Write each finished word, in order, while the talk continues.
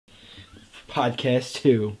Podcast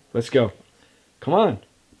 2. Let's go. Come on.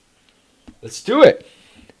 Let's do it.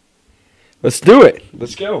 Let's do it.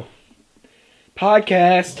 Let's go.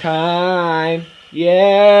 Podcast time.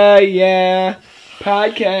 Yeah, yeah.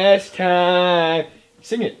 Podcast time.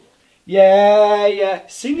 Sing it. Yeah, yeah.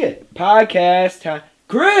 Sing it. Podcast time.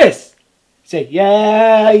 Chris! Say,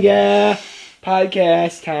 yeah, yeah.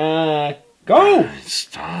 Podcast time. Go!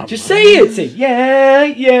 Stop. Just say it. Say, yeah,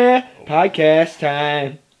 yeah. Podcast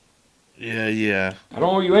time. Yeah, yeah. I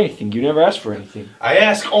don't owe you anything. You never asked for anything. I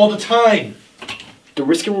ask all the time. The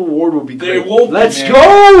risk and reward will be great. They won't be, Let's man.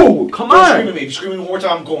 go! Come Don't on! scream at me. If you scream one more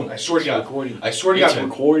time, I'm going. I swear to God. Recording. I swear to It's God, man.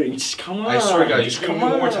 recording. Just come on. I swear to God, you scream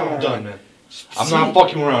one more time, I'm done, man. I'm not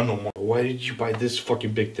fucking around no more. Why did you buy this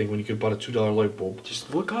fucking big thing when you could have bought a $2 light bulb?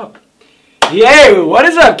 Just look up. Yay! What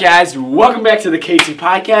is up, guys? Welcome back to the KC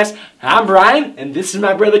Podcast. I'm Brian, and this is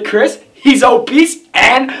my brother Chris. He's obese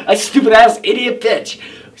and a stupid-ass idiot bitch.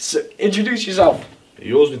 So, introduce yourself.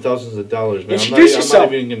 You owes me thousands of dollars, man. Introduce yourself.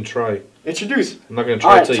 I'm not even gonna try. Introduce. I'm not gonna try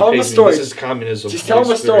Alright, until tell you him pay a me. story. This is communism. Just tell him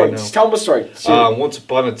a story. Right Just tell him a story. Once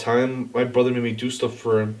upon a time, my brother made me do stuff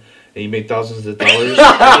for him, and he made thousands of dollars. And he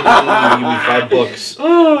only gave me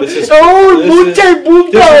 $5. This is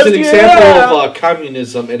an example of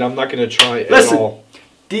communism, and I'm not gonna try at all.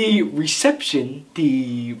 The reception,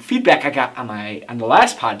 the feedback I got on the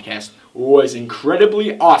last podcast was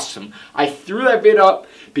incredibly awesome. I threw that vid up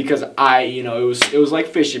because it was like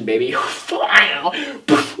fishing, baby.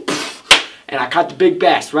 And I caught the big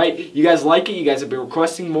bass, right? You guys like it? You guys have been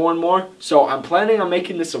requesting more and more. So I'm planning on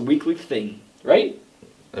making this a weekly thing, right?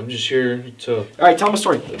 I'm just here to. All right, tell him a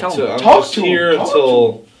story. Tell him. I'm Talk just to here him.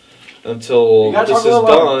 until this is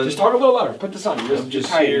done. Just talk a little louder. Put this on. I'm just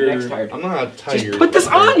tired. here. Your neck's tired. I'm not tired. Just put this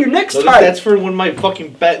on. Your neck's No, tired. that's for when my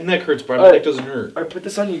fucking neck hurts, bro. My neck doesn't hurt. All right, put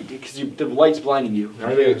this on you because the light's blinding you.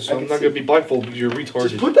 Yeah, so I'm not gonna be blindfolded because you're retarded.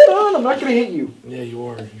 Just put that on. I'm not gonna hit you. Yeah, you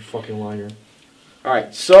are. You fucking liar. All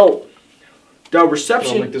right, so the I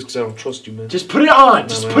reception. don't like this because I don't trust you, man. Just put it on.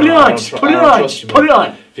 Just put it on. Just put it on. Just put it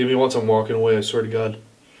on. If you hit me once, I'm walking away. I swear to God.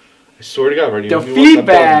 I swear to God, right? The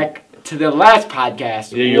feedback to the last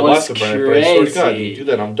podcast was crazy. I swear to God, you do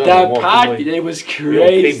that, I'm done. It was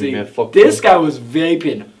crazy. This guy was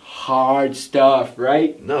vaping hard stuff,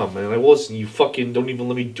 right? No, man, I wasn't. You fucking don't even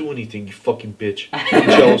let me do anything, you fucking bitch. You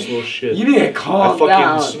jealous little shit. You need to calm down.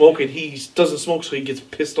 I fucking smoke and he doesn't smoke, so he gets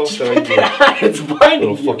pissed off that I do. It's blinding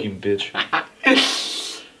little fucking bitch.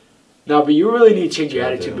 No, but you really need to change your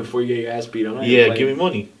attitude before you get your ass beat. Yeah, give me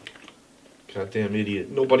money. Goddamn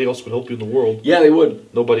idiot. Nobody else would help you in the world. Yeah, they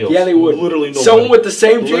would. Nobody else. Yeah, they would. Literally nobody. Someone with the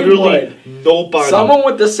same dream would. Nobody. Someone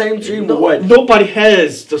with the same dream would. Nobody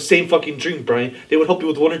has the same fucking dream, Brian. They would help you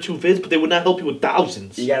with 1 or 2 vids, but they would not help you with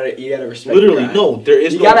thousands. You gotta respect Literally, no. There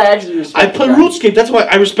is you gotta actually respect I play RuneScape. That's why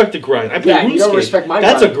I respect the grind. I play RuneScape. You don't respect my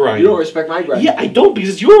grind. That's a grind. You don't respect my grind. Yeah, I don't because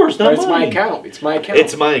it's yours, not mine. It's my account. It's my account.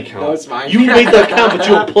 It's my account. No, it's mine. You made the account, but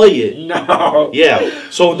you don't play it. No. Yeah.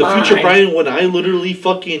 So in the future, Brian, when I literally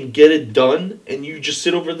fucking get it done and you just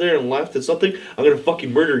sit over there and laugh at something, I'm gonna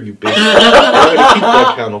fucking murder you, bitch. I'm gonna keep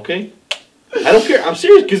that account, okay? I don't care. I'm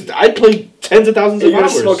serious because I play tens of thousands of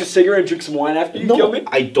hours. You smoke a cigarette and drink some wine after you kill me?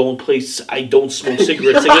 I don't smoke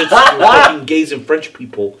cigarettes. Cigarettes are for fucking gays and French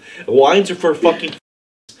people. Wines are for fucking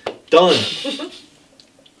done. You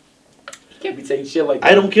can't be saying shit like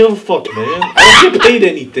that. I don't give a fuck, man. I don't get paid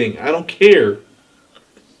anything. I don't care.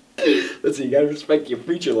 Listen, you gotta respect your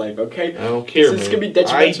future life, okay? I don't care, This is man. gonna be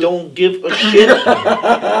detrimental. I don't give a shit.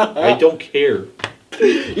 I don't care.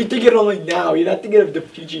 You're thinking only now. You're not thinking of the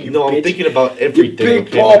future, you bitch. I'm thinking about everything. You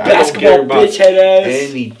big ball basketball bitch head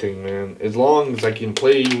ass. Anything, man. As long as I can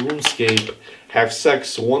play RuneScape, have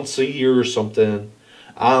sex once a year or something,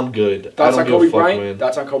 I'm good. Thoughts I on don't Kobe give a fuck, Bryant? man.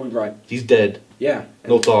 Thoughts on Kobe Bryant? He's dead. Yeah.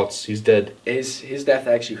 No thoughts. He's dead. His death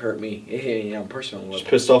actually hurt me. On personal level.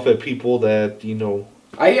 Just pissed off at people that, you know.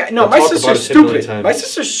 My sister's stupid. My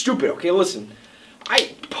sister's stupid. Okay, listen.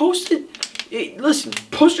 I posted.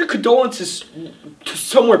 Post your condolences to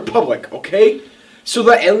somewhere public, okay? So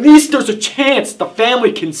that at least there's a chance the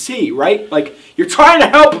family can see, right? Like, you're trying to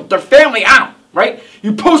help their family out, right?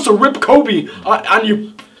 You post a Rip Kobe on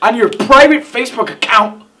your private Facebook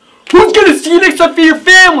account. Who's gonna see this stuff for your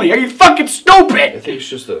family? Are you fucking stupid? I think it's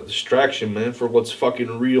just a distraction, man, for what's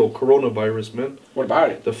fucking real coronavirus, man. What about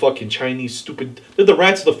it? The fucking Chinese stupid... They're the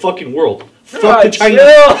rats of the fucking world. Fuck the Chinese.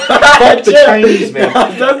 Fuck the Chinese, man.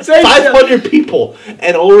 500 people,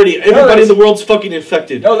 and already everybody in the world's fucking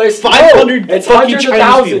infected. No, there's 500 it's fucking hundreds of Chinese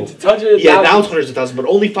thousands. people. It's hundreds of Yeah, thousands. now it's hundreds of thousands, but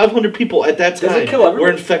only 500 people at that time Does it kill everyone?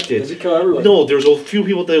 were infected. Does it kill everyone? No, there's a few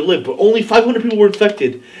people that lived, but only 500 people were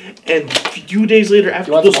infected. And a few days later,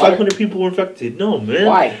 after want those some water? 500 people were infected, no, man.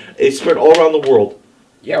 Why? It spread all around the world.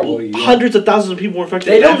 Yeah, well, hundreds of thousands of people were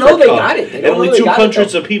infected. They don't know they got it. And only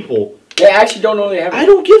 200 of people. They actually don't know they have it. I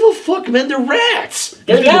don't give a fuck, man. They're rats.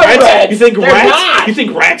 They're not rats. You think They're rats? not. You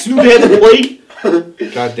think rats knew they had to play?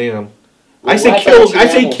 God damn. Well, I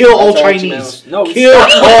say kill all Chinese. No, kill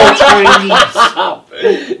all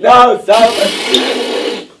Chinese. No, stop.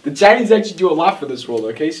 The Chinese actually do a lot for this world,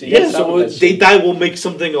 okay? So so they die, we'll make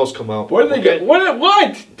something else come out. What do they get? What?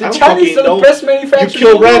 The I don't Chinese are the know. best manufacturers. You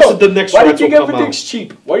kill rats, and the next Why rats do you will think come everything's out.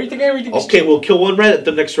 cheap? Why do you think everything's cheap? Okay, we'll kill one rat, and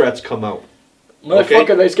the next rats come out.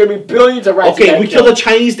 Motherfucker, there's gonna be billions of rats. Okay, we kill the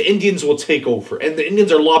Chinese, the Indians will take over, and the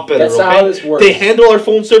Indians are a lot better. That's not how this works. They handle our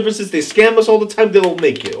phone services, they scam us all the time, they'll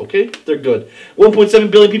make it, okay? They're good. 1.7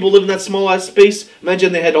 billion people live in that small ass space.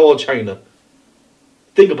 Imagine they had all of China.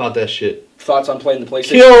 Think about that shit. Thoughts on playing the PlayStation?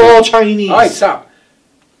 Kill all Chinese. Alright, stop.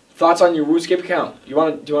 Thoughts on your RuneScape account? Do you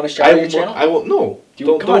want to shout out your channel? I won't. No.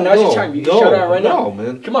 Come on, now's your time. You can shout out right now. No,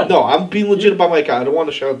 man. Come on. No, I'm being legit about my account. I don't want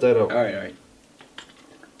to shout that out. All right.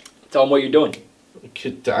 Tell them what you're doing.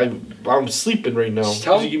 I'm sleeping right now. Just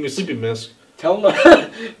tell you give me a sleeping mask. Tell them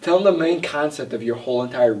the main concept of your whole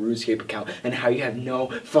entire RuneScape account and how you have no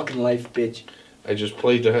fucking life, bitch. I just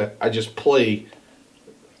play to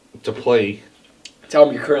play. Tell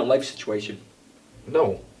them your current life situation.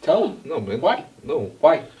 No. Tell them. No, man. Why? No.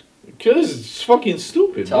 Why? Because it's fucking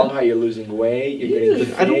stupid. Tell them how you're losing weight. You're getting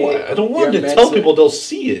fit. I don't want to tell people. They'll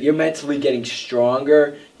see it. You're mentally getting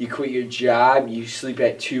stronger. You quit your job. You sleep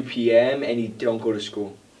at 2 p.m. and you don't go to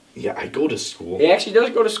school. Yeah, I go to school. He actually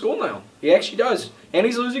does go to school now. He actually does. And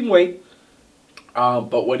he's losing weight.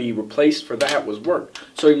 But what he replaced for that was work.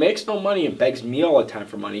 So he makes no money and begs me all the time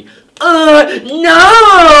for money. No!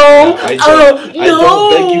 I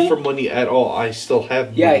don't beg you for money at all. I still have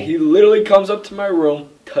money. Yeah, he literally comes up to my room,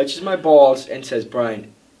 touches my balls, and says,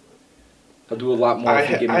 Brian, I'll do a lot more if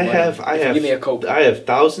you give me money. Give me a Coke. I have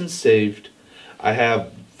thousands saved. I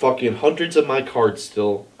have fucking hundreds of my cards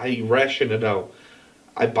still. I ration it out.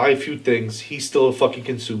 I buy a few things. He still fucking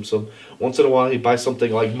consumes them. Once in a while, he buys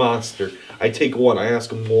something like Monster. I take one. I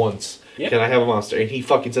ask him once, can I have a Monster? And he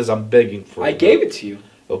fucking says, I'm begging for it. I gave it to you.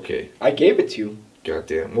 Okay. I gave it to you.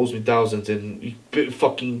 Goddamn. Owes me thousands and he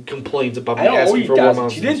fucking complains about me asking asking for thousands. more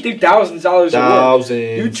Monsters. You didn't do $thousands.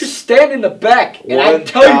 Thousands. You just stand in the back and I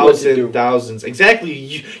tell you what to do. Thousands. Exactly.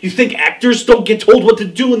 You think actors don't get told what to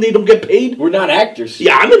do and they don't get paid? We're not actors.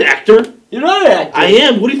 Yeah, I'm an actor. You're not an actor. I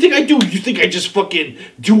am. What do you think I do? You think I just fucking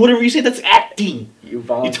do whatever you say? That's acting. You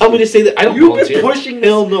volunteer. You tell me to say that. I don't volunteer. You've been pushing this.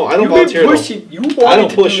 Hell no, I don't volunteer. You wanted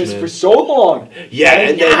to do this for so long. Yeah,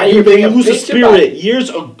 and then you lose the spirit years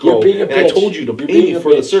ago. You're being a bitch. And I told you to pay me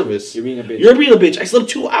for the service. You're being a bitch. You're being a bitch. I slept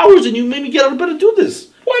 2 hours and you made me get out of bed to do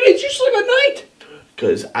this. Why did you sleep at night?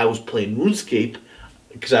 Because I was playing RuneScape.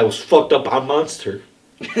 Because I was fucked up on Monster.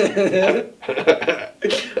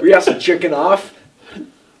 We also chicken off.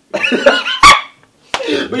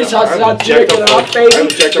 We also jerking off, baby.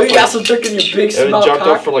 We also jerking your big small cock. I haven't jacked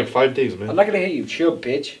off for like 5 days, man. I'm not gonna hit you. Chill,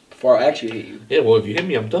 bitch. Before I actually hit you. Yeah, well, if you hit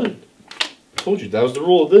me, I'm done. I told you, that was the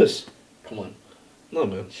rule of this. Come on. No,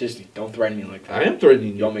 man. Seriously, don't threaten me like that. I am threatening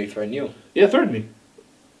you. You want me to threaten you? Yeah, threaten me.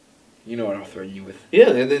 You know what I'll threaten you with. Yeah,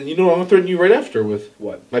 and then you know what I'll threaten you right after with?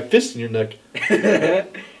 What? My fist in your neck.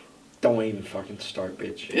 Don't even fucking start,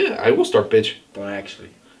 bitch. Yeah, I will start, bitch. Don't actually.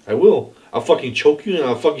 I will. I'll fucking choke you and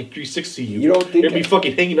I'll fucking 360 you. You don't think you'll be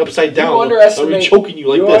fucking hanging upside down. You underestimate. I'll be choking you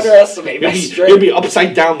like this. You underestimate my strength. You'll be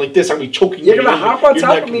upside down like this. I'll be choking you. You're gonna hop on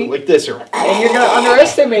top of me like this, or and you're gonna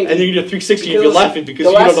underestimate me. And you're gonna 360 and you're laughing because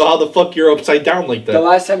you don't know how the fuck you're upside down like that. The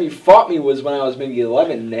last time you fought me was when I was maybe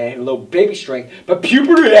 11 and I had a little baby strength, but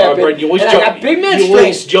puberty happened. Right, you always and jump, I got big man you strength.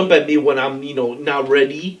 always jump at me when I'm not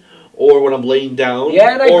ready. Or when I'm laying down,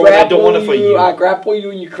 yeah, and or when I don't want to fight you. I grapple you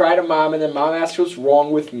and you cry to mom, and then mom asks what's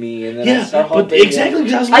wrong with me, and then I start humping you. Exactly,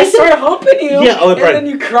 because I start humping you, yeah, and then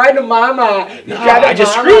you cry to mama. I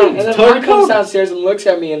just screamed. And then mom comes downstairs and looks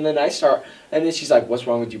at me, and then I start, and then she's like, "What's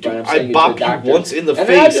wrong with you, Brian?" I'm saying I bop you once in the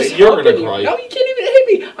face, and you're gonna cry. No, you can't even hit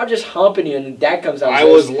me. I'm just humping you, and then dad comes downstairs.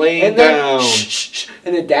 I was laying down.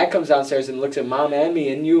 And then dad comes downstairs and looks at mom and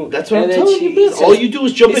me and you. That's what I'm telling you, man. All you do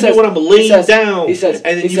is jump in me when I'm laying down. He says,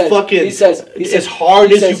 and then you fucking, as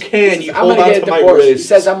hard as you can, you hold on to my wrist. He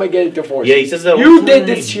says, I'm going to get a divorce. Yeah, he says that. You did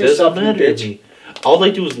this to yourself, you bitch. All I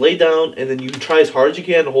do is lay down, and then you try as hard as you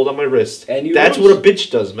can to hold on my wrist. And that's what a bitch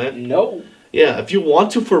does, man. No. Yeah, if you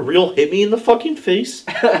want to for real, hit me in the fucking face.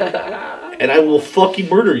 And I will fucking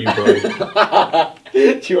murder you, bro.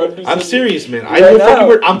 I'm serious, man. I will fucking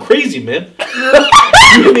murder. I'm crazy, man.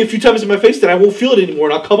 You hit me a few times in my face, then I won't feel it anymore,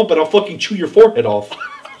 and I'll come up and I'll fucking chew your forehead off.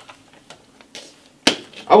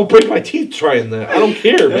 I will break my teeth trying that. I don't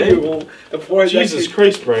care, man. Jesus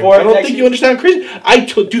Christ, Brian. I don't think you understand how crazy.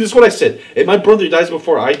 Dude, this is what I said. If my brother dies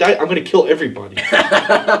before I die, I'm gonna kill everybody.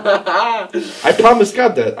 I promised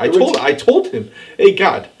God that. I told him, hey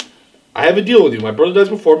God, I have a deal with you. My brother dies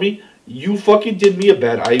before me. You fucking did me a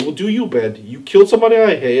bad. I will do you bad. You killed somebody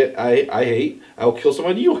I hate. I will kill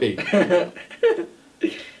somebody you hate. Wait,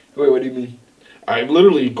 what do you mean? I'm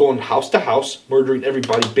literally going house to house, murdering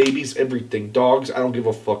everybody, babies, everything, dogs. I don't give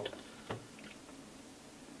a fuck.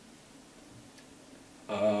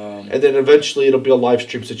 And then eventually it'll be a live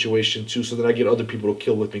stream situation too, so that I get other people to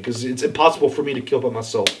kill with me, because it's impossible for me to kill by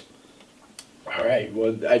myself. All right.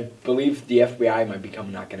 Well, I believe the FBI might be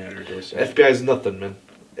coming knocking at our door soon. FBI is nothing, man.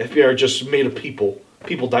 FBI are just made of people.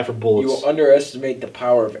 People die for bullets. You underestimate the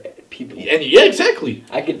power of people. And yeah, exactly.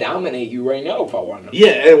 I could dominate you right now if I wanted to.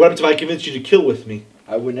 Yeah, and what happens if I convince you to kill with me?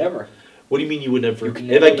 I would never. What do you mean you would never?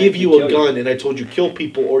 If I give you a gun and I told you kill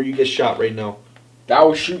people or you get shot right now. I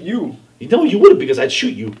would shoot you. No, you wouldn't, because I'd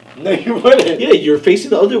shoot you. No, you wouldn't. Yeah, you're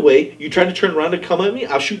facing the other way. You're trying to turn around and come at me.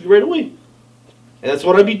 I'll shoot you right away. And that's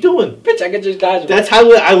what I'd be doing. Bitch, I could just die. That's how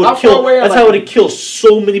I would kill. That's how I would kill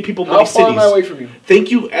so many people in many cities. How far am I away from you?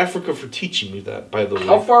 Thank you, Africa, for teaching me that. By the way.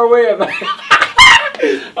 How far away am I?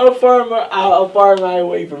 How far am I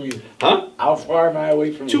away from you? Huh? How far am I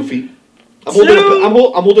away from you? 2 feet. I'm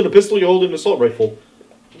holding a pistol. You're holding an assault rifle.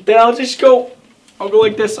 Then I'll just go. I'll go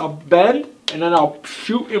like this. I'll bend. And then I'll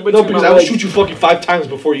shoot in between. No, because I would shoot you fucking 5 times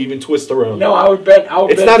before you even twist around. No, I would bet.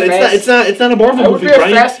 It's not a Marvel movie,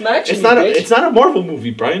 Brian. Fast match. It's not a Marvel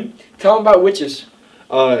movie, Brian. Tell them about witches.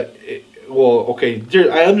 Well, okay.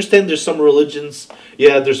 I understand there's some religions.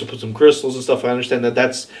 Yeah, there's some crystals and stuff. I understand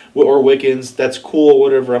that's or Wiccans. That's cool.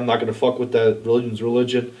 Whatever. I'm not gonna fuck with that. Religion's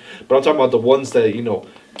religion. But I'm talking about the ones that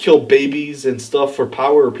kill babies and stuff for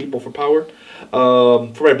power or people for power.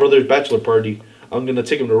 For my brother's bachelor party. I'm going to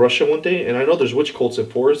take him to Russia one day, and I know there's witch cults in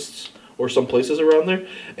forests or some places around there,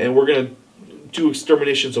 and we're going to do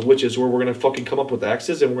exterminations of witches where we're going to fucking come up with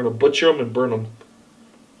axes, and we're going to butcher them and burn them.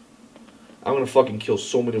 I'm going to fucking kill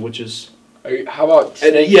so many witches. How about...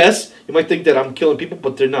 And yes, you might think that I'm killing people,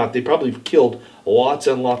 but they're not. They probably killed lots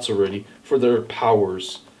and lots already for their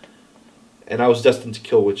powers. And I was destined to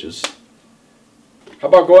kill witches. How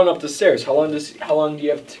about going up the stairs? How long do you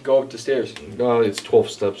have to go up the stairs? It's 12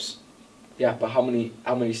 steps. Yeah, but how many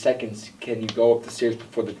seconds can you go up the stairs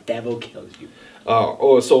before the devil kills you?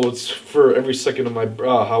 So it's for every second of my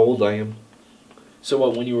how old I am. So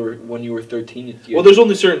what? When you were 13? Well, there's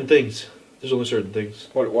only certain things.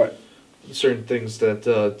 What? Certain things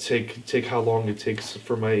that take how long it takes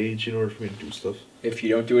for my age in order for me to do stuff. If you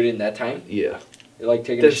don't do it in that time? Yeah. Like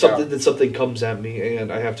taking a shower. Then something comes at me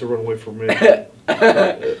and I have to run away from it.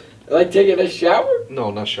 Like taking a shower? No,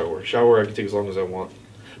 not shower. Shower I can take as long as I want.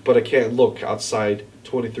 But I can't look outside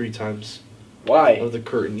 23 times. Why? Of the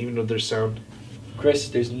curtain, even though there's sound. Chris,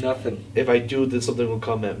 there's nothing. If I do, then something will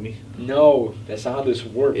come at me. No, that's not how this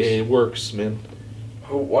works. It works, man.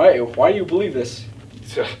 Why do you believe this?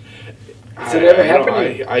 Has it ever happened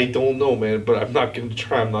to you? I don't know, man, but I'm not going to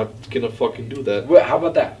try. I'm not going to fucking do that. Well, how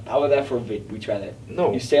about that? How about that for a vid? We try that.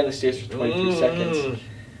 No. You stay on the stairs for 23 seconds.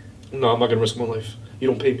 No, I'm not going to risk my life. You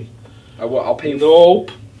don't pay me. I'll pay you. Nope.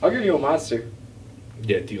 I'll give you a monster.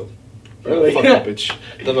 Yeah, deal. Really? Fuck that bitch.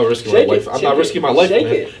 I'm not risking my life. I'm not risking my life,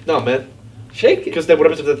 man. No, man. Shake it. Because then what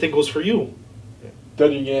happens if that thing goes for you?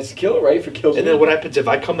 Then you're going to kill it, right? If it kills me. And then what happens if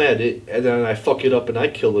I come at it, and then I fuck it up and I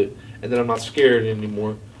kill it, and then I'm not scared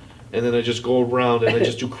anymore, and then I just go around and I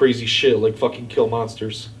just do crazy shit like fucking kill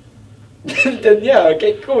monsters. Then yeah,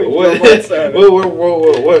 okay, cool. What happens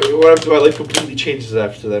if my life completely changes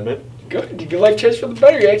after that, man? Good. Your life changes for the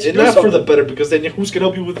better. You actually not for the better, because then who's going to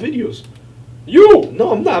help you with videos? You!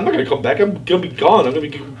 No, I'm not. I'm not going to come back. I'm going to be gone. I'm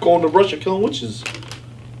going to be going to Russia killing witches.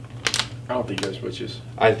 I don't think there's witches.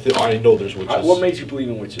 I know there's witches. What makes you believe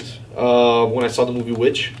in witches? When I saw the movie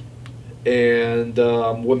Witch. And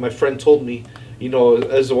when my friend told me,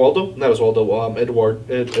 Eduardo,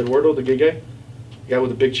 the gay guy? The guy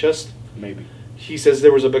with the big chest? Maybe. He says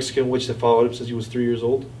there was a Mexican witch that followed him since he was 3 years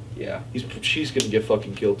old. Yeah. She's going to get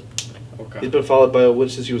fucking killed. Okay. He's been followed by a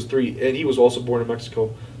witch since he was 3, and he was also born in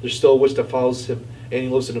Mexico. There's still a witch that follows him, and he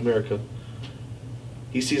lives in America.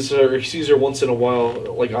 He sees her once in a while,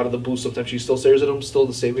 like out of the blue. Sometimes she still stares at him, still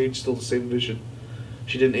the same age, still the same vision.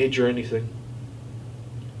 She didn't age or anything.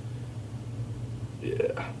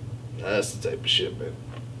 Yeah, that's the type of shit, man.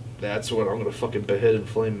 That's what I'm gonna fucking behead and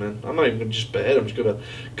flame, man. I'm not even gonna just behead. I'm just gonna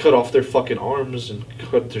cut off their fucking arms and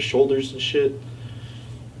cut their shoulders and shit.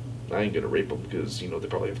 I ain't gonna rape them because they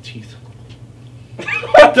probably have teeth.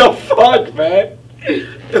 What the fuck, man?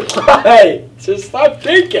 Why? Just stop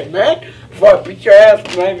thinking, man. before I beat your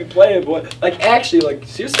ass when I even playing, boy. Like, actually, like,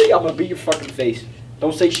 seriously, I'm gonna beat your fucking face.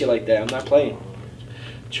 Don't say shit like that. I'm not playing.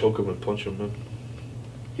 Choke him and punch him, man.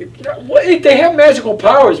 What if they have magical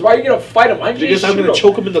powers? Why are you gonna fight them? Because I'm gonna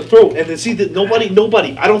choke them in the throat, and then see that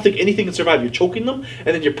nobody. I don't think anything can survive. You're choking them, and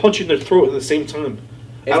then you're punching their throat at the same time.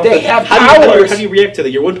 If they have powers, how do you react to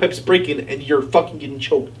that? Your windpipe's breaking, and you're fucking getting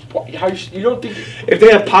choked. How you don't think? If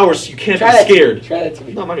they have powers, you can't be scared. Try that to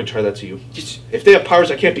me. No, I'm not gonna try that to you. If they have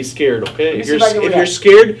powers, I can't be scared. Okay? If you're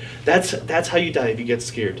scared, that's how you die. If you get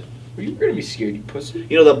scared. Well, you're gonna be scared, you pussy.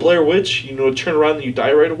 You know the Blair Witch? You know, turn around and you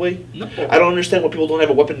die right away? No. I don't understand why people don't have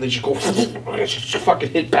a weapon and they just go just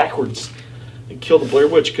fucking hit backwards and kill the Blair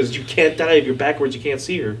Witch, because you can't die if you're backwards, you can't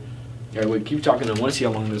see her. Alright, wait, keep talking. I want to see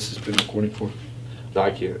how long this has been recording for. No,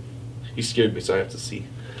 I can't. You scared me, so I have to see.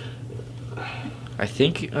 I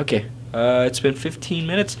think, okay. It's been 15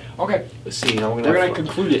 minutes. Okay. Let's see. Now we're gonna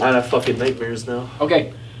conclude it. I have fucking nightmares now.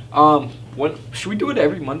 Okay. When should we do it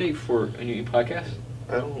every Monday for a new podcast?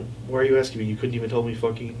 I don't. Why are you asking me? You couldn't even tell me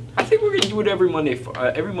fucking. I think we're gonna do it every Monday.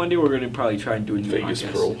 Every Monday we're gonna probably try and do a new Vegas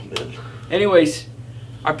podcast. Pro, man. Anyways,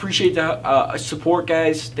 I appreciate the support,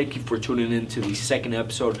 guys. Thank you for tuning in to the second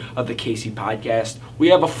episode of the Casey Podcast. We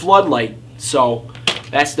have a floodlight, so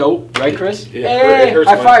that's dope, right, Chris? Yeah, it hurts.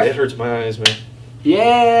 High five. It hurts my eyes, man.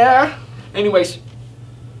 Yeah. Anyways,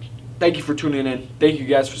 thank you for tuning in. Thank you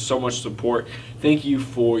guys for so much support. Thank you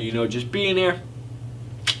for just being there.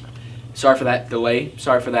 Sorry for that delay.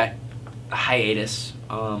 Sorry for that hiatus.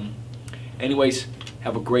 Anyways,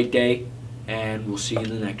 have a great day, and we'll see you in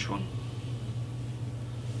the next one.